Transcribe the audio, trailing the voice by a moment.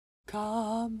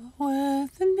Come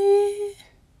with me,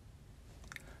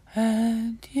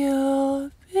 and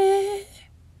you'll be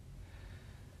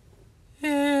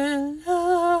in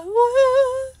a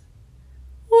world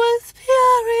with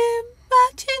pure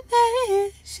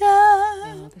imagination.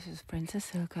 Yeah, this is Princess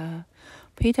Silke.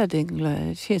 Peter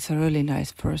Dinklage, he's a really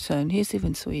nice person. He's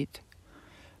even sweet.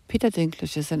 Peter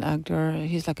Dinklage is an actor.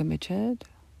 He's like a midget.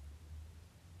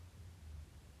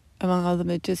 Among all the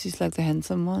midgets, he's like the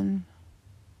handsome one.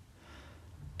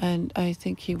 And I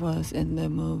think he was in the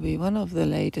movie, one of the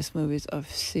latest movies of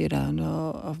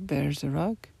Cyrano of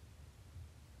Bergerac.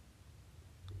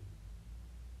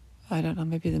 I don't know,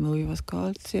 maybe the movie was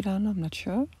called Cyrano, I'm not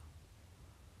sure.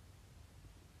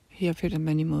 He appeared in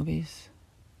many movies.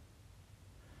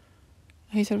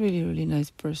 He's a really, really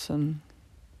nice person.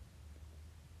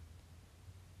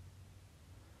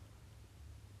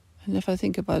 And if I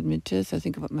think about midgets, I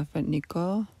think about my friend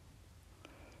Nico.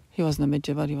 He wasn't a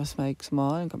midget, but he was like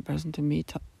small in comparison to me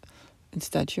in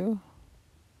stature.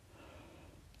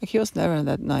 Like he was never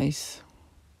that nice.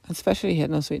 Especially he had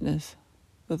no sweetness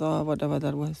with all whatever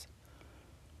that was.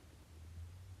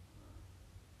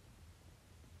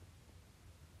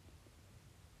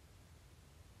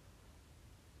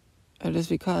 It is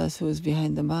because who is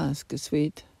behind the mask is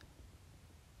sweet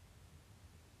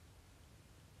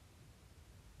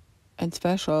and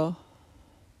special.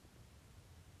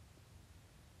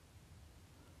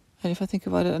 And if I think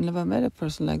about it, I never met a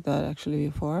person like that actually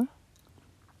before.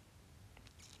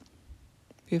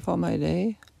 Before my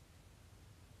day.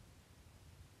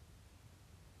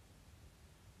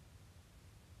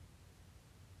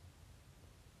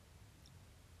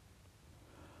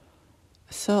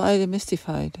 So I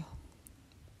demystified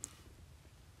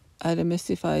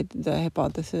the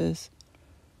hypothesis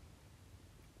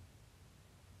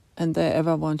and they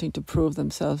ever wanting to prove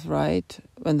themselves right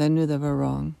when they knew they were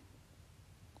wrong.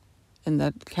 In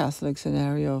that Catholic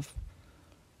scenario of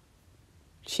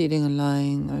cheating and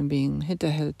lying and being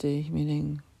hinterhältig,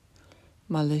 meaning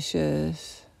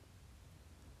malicious.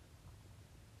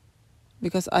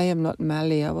 Because I am not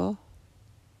malleable,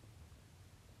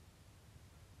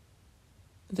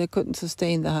 they couldn't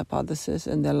sustain the hypothesis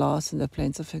and their laws in the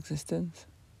planes of existence.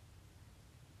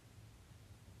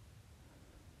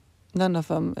 None of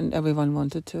them, and everyone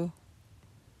wanted to.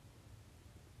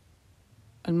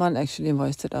 And one actually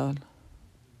voiced it out.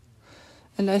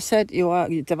 And I said,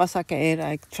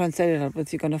 I translated it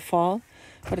with you're gonna fall,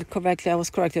 but correctly, I was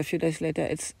corrected a few days later.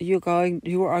 It's you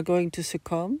are going to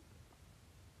succumb.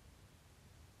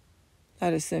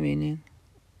 That is the meaning.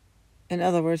 In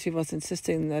other words, he was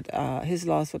insisting that his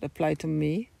laws would apply to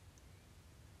me.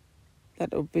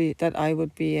 That I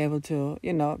would be able to,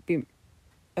 be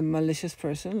a malicious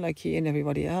person like he and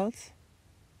everybody else.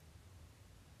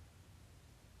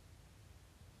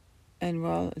 And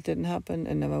well, it didn't happen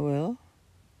and never will.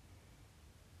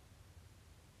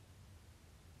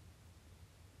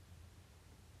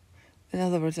 In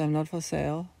other words, I'm not for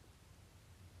sale.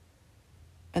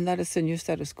 And that is the new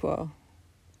status quo.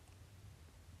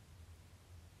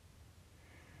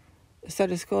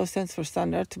 Status quo stands for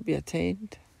standard to be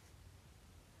attained.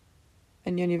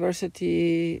 In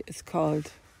university, it's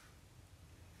called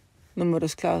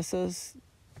numerus clausus.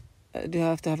 You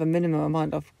have to have a minimum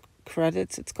amount of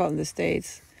credits, it's called in the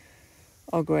States,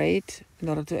 or grade, in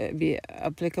order to be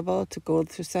applicable to go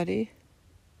through study.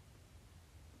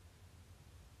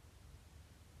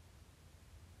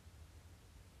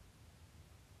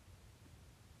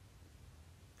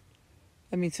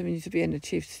 That means you need to be an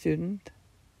achieved student.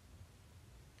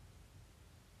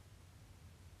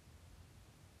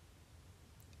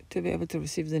 To be able to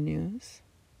receive the news.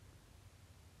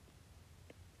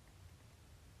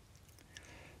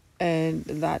 And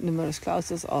that numerus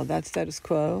clausus, or that status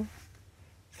quo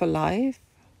for life,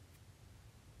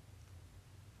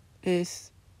 is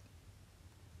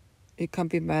you can't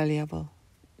be malleable,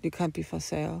 you can't be for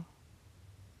sale.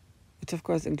 Which of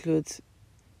course includes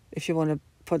if you want to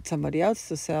put somebody else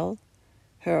to sell,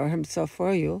 her or himself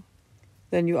for you,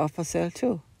 then you are for sale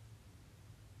too.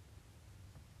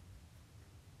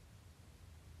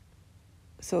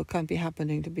 So it can't be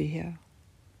happening to be here.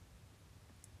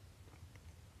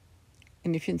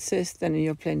 And if you insist, then in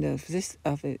your plane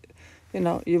of it,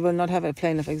 you will not have a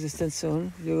plane of existence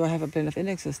soon. You will have a plane of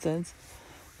inexistence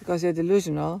because you're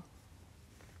delusional.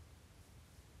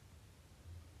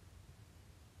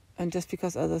 And just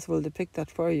because others will depict that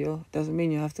for you doesn't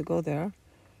mean you have to go there.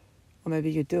 Or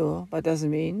maybe you do, but doesn't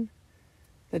mean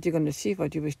that you're going to achieve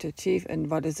what you wish to achieve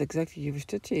and what is exactly you wish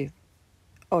to achieve.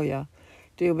 Oh yeah.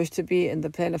 Do you wish to be in the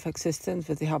plane of existence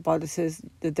with the hypothesis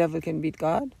the devil can beat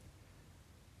God?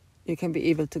 You can be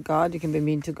evil to God, you can be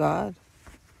mean to God.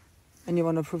 and you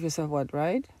want to prove yourself what,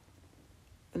 right?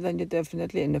 Then you're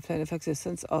definitely in the plane of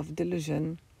existence of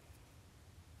delusion,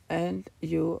 and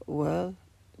you will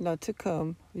not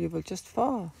succumb, you will just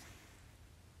fall.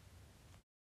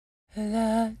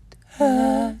 Let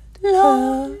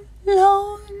alone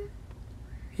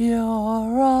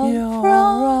you're all